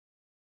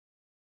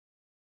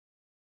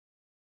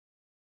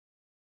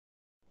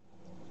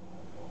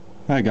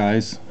Hi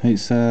guys,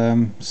 it's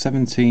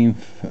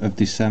 17th of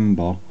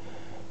December,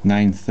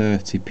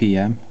 9:30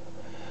 p.m.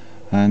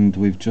 and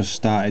we've just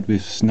started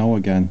with snow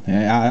again.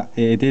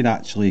 It did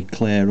actually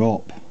clear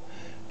up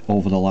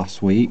over the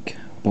last week,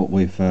 but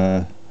we've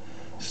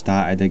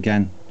started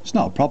again. It's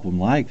not a problem,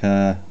 but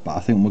I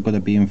think we're going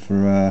to be in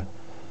for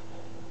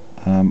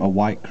a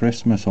white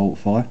Christmas,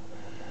 hopefully.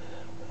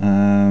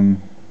 We'll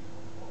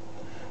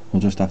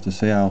just have to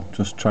see. I'll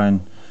just try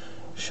and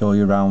show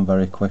you around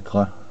very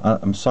quickly.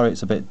 I'm sorry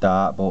it's a bit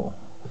dark, but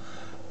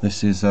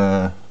this is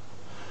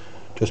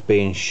just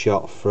being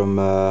shot from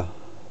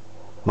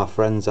my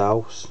friend's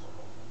house.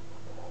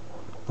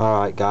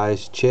 Alright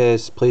guys,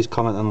 cheers. Please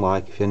comment and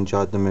like if you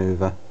enjoyed the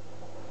movie.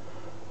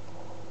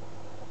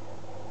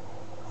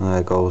 And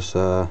there goes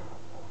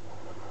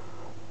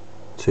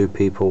two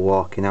people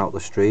walking out the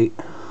street.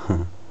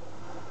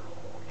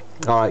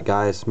 Alright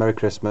guys, Merry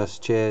Christmas,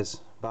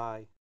 cheers,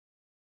 bye.